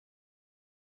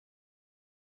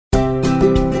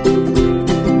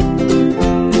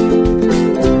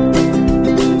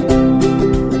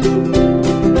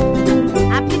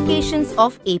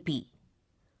of AP.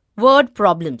 Word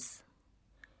problems.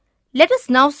 Let us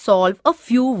now solve a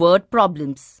few word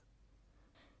problems.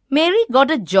 Mary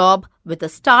got a job with a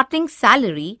starting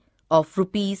salary of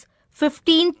rupees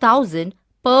 15,000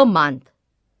 per month.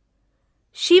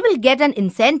 She will get an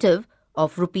incentive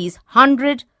of rupees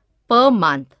 100 per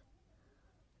month.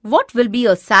 What will be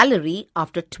her salary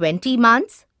after 20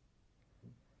 months?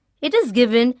 It is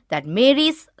given that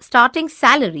Mary's starting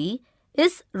salary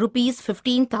is rupees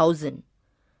 15,000.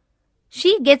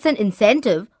 She gets an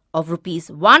incentive of rupees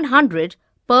 100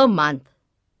 per month.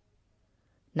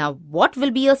 Now, what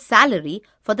will be her salary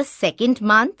for the second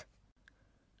month?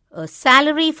 A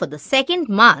salary for the second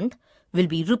month will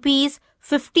be rupees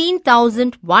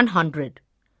 15,100.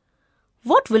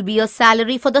 What will be her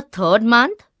salary for the third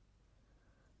month?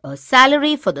 A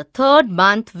salary for the third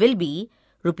month will be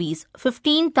rupees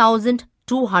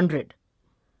 15,200.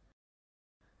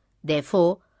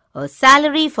 Therefore, a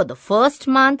salary for the first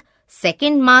month,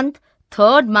 second month,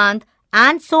 third month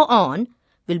and so on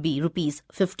will be rupees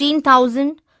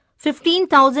 15,000,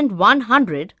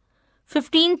 15,100,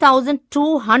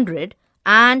 15,200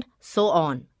 and so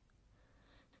on.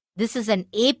 This is an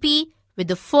AP with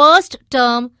the first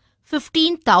term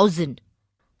 15,000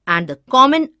 and the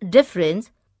common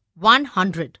difference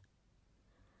 100.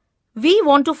 We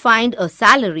want to find a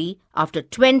salary after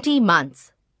 20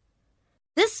 months.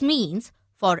 This means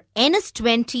for n is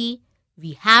 20,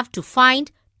 we have to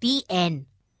find Tn.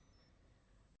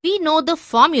 We know the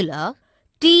formula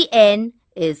Tn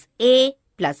is A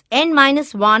plus n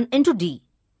minus 1 into D.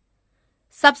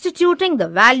 Substituting the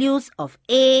values of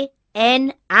A,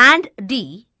 n and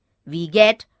D, we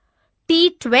get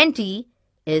T20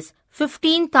 is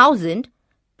 15,000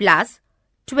 plus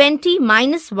 20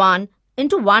 minus 1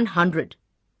 into 100.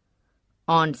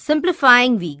 On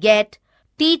simplifying, we get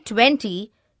T20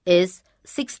 is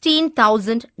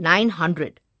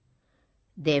 16,900.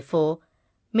 Therefore,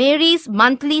 Mary's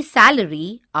monthly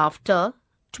salary after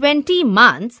 20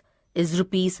 months is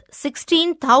rupees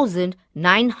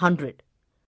 16,900.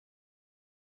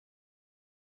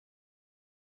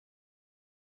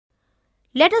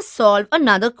 Let us solve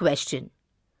another question.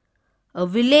 A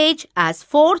village has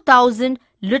 4,000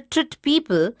 literate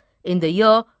people in the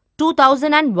year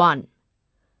 2001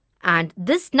 and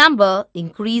this number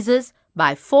increases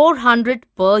by 400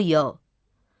 per year.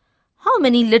 How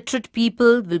many literate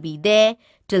people will be there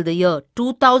till the year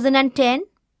 2010?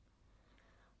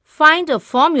 Find a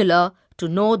formula to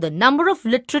know the number of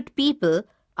literate people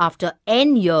after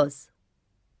n years.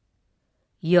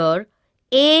 Here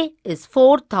A is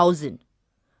 4,000,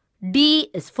 D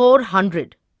is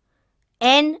 400,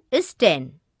 N is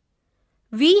 10.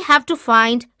 We have to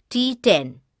find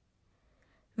T10.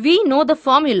 We know the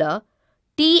formula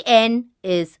Tn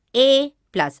is A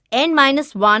plus n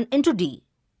minus 1 into D.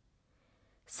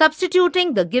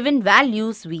 Substituting the given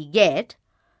values, we get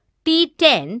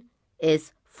T10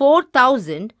 is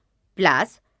 4,000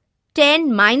 plus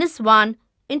 10 minus 1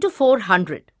 into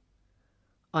 400.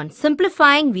 On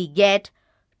simplifying, we get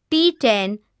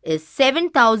T10 is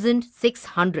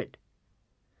 7,600.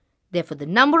 Therefore, the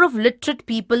number of literate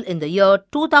people in the year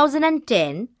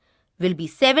 2010 will be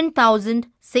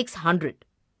 7,600.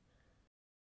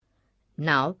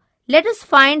 Now, let us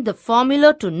find the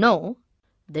formula to know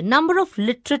the number of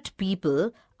literate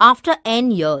people after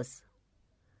n years.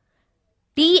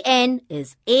 Tn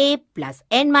is A plus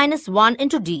n minus 1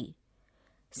 into D.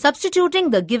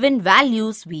 Substituting the given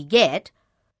values, we get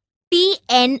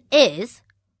Tn is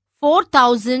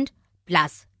 4,000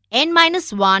 plus n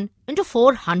minus 1 into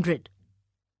 400.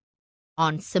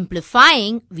 On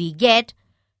simplifying, we get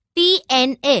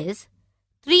Tn is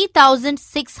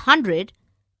 3,600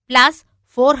 plus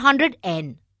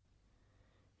 400n.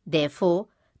 Therefore,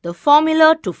 the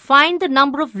formula to find the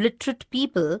number of literate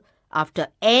people after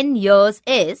n years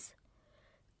is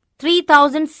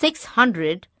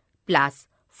 3,600 plus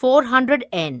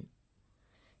 400n.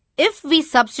 If we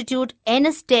substitute n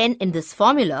as 10 in this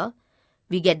formula,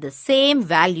 we get the same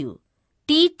value.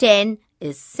 T10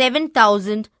 is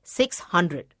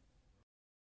 7,600.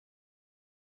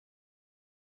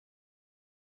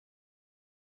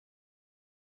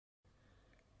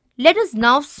 Let us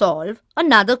now solve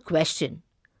another question.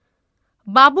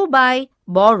 Babubai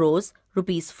borrows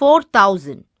rupees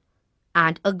 4,000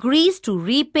 and agrees to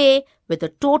repay with a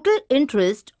total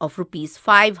interest of rupees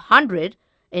 500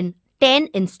 in 10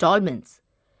 installments,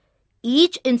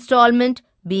 each installment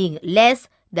being less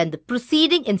than the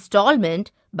preceding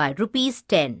installment by rupees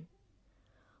 10.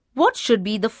 What should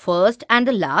be the first and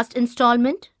the last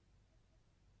installment?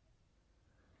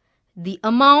 The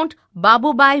amount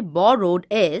Babubai borrowed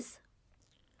is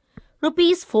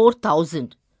rupees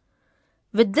 4,000.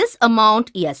 With this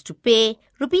amount, he has to pay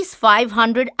rupees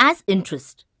 500 as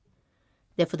interest.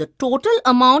 Therefore, the total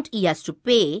amount he has to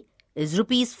pay is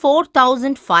rupees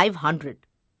 4,500.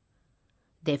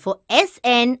 Therefore,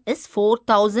 SN is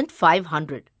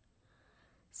 4,500.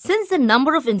 Since the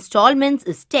number of installments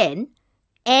is 10,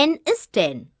 N is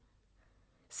 10.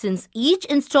 Since each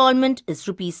installment is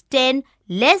rupees 10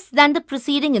 less than the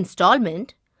preceding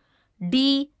installment,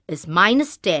 D is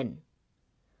minus 10.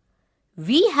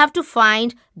 We have to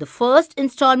find the first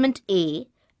installment A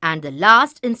and the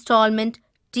last installment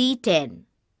T10.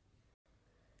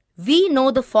 We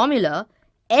know the formula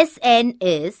Sn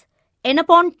is n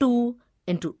upon 2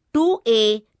 into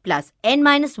 2A plus n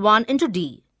minus 1 into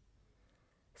D.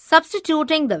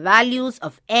 Substituting the values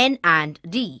of n and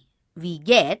D, we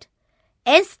get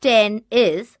S10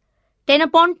 is 10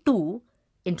 upon 2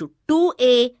 into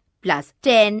 2A plus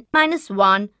 10 minus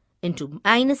 1 into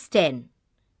minus 10.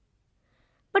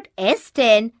 But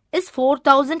S10 is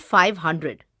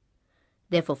 4,500.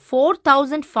 Therefore,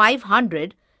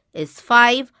 4,500 is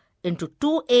 5 into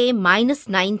 2A minus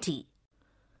 90.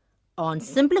 On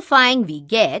simplifying, we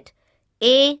get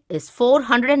A is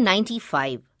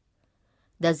 495.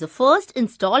 Thus, the first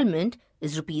installment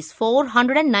is rupees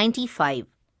 495.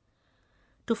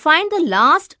 To find the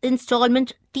last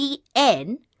installment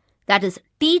Tn, that is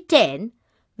T10,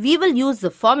 we will use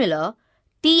the formula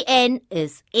Tn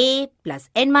is A plus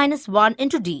n minus 1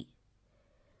 into D.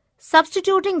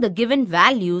 Substituting the given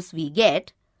values, we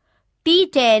get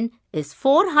T10 is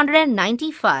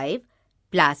 495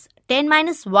 plus 10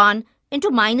 minus 1 into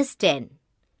minus 10.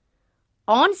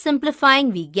 On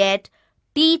simplifying, we get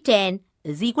T10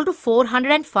 is equal to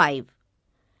 405.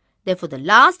 Therefore, the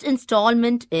last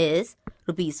installment is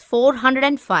rupees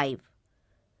 405.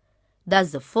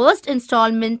 Thus, the first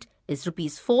installment is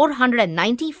rupees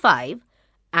 495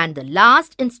 and the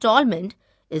last installment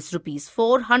is rupees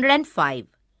 405.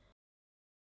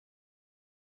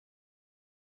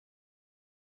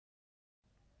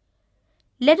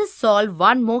 Let us solve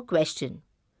one more question.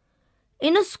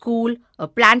 In a school, a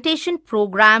plantation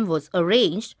program was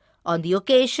arranged on the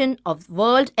occasion of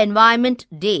World Environment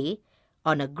Day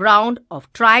on a ground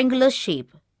of triangular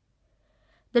shape.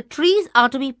 The trees are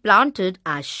to be planted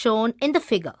as shown in the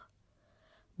figure.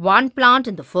 1 plant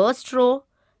in the first row,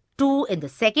 2 in the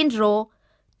second row,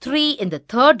 3 in the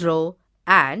third row,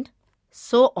 and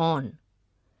so on.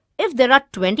 If there are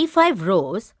 25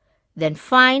 rows, then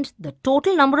find the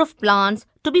total number of plants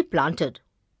to be planted.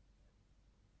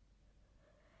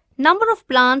 Number of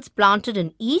plants planted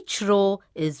in each row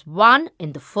is 1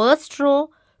 in the first row,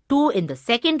 2 in the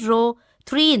second row,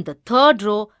 3 in the third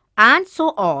row, and so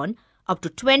on up to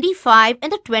 25 in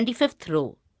the 25th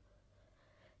row.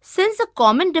 Since the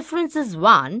common difference is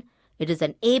 1, it is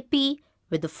an AP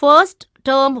with the first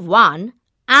term 1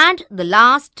 and the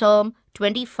last term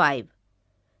 25.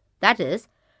 That is,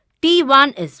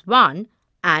 T1 is 1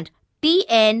 and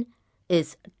Tn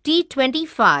is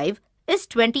T25 is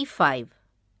 25.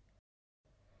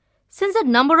 Since the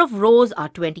number of rows are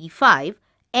 25,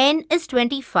 n is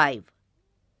 25.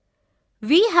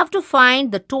 We have to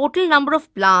find the total number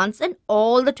of plants in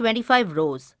all the 25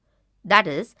 rows, that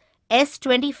is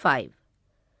S25.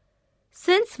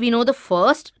 Since we know the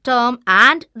first term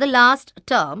and the last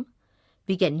term,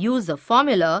 we can use the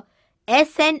formula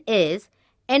Sn is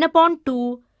n upon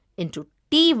 2 into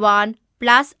T1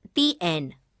 plus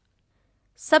Tn.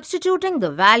 Substituting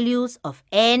the values of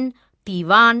n,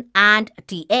 T1 and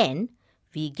Tn,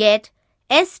 we get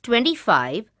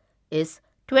S25 is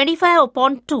 25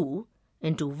 upon 2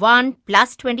 into 1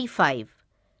 plus 25,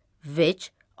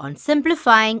 which on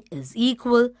simplifying is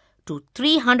equal to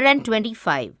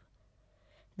 325.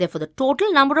 Therefore, the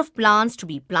total number of plants to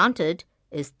be planted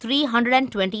is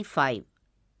 325.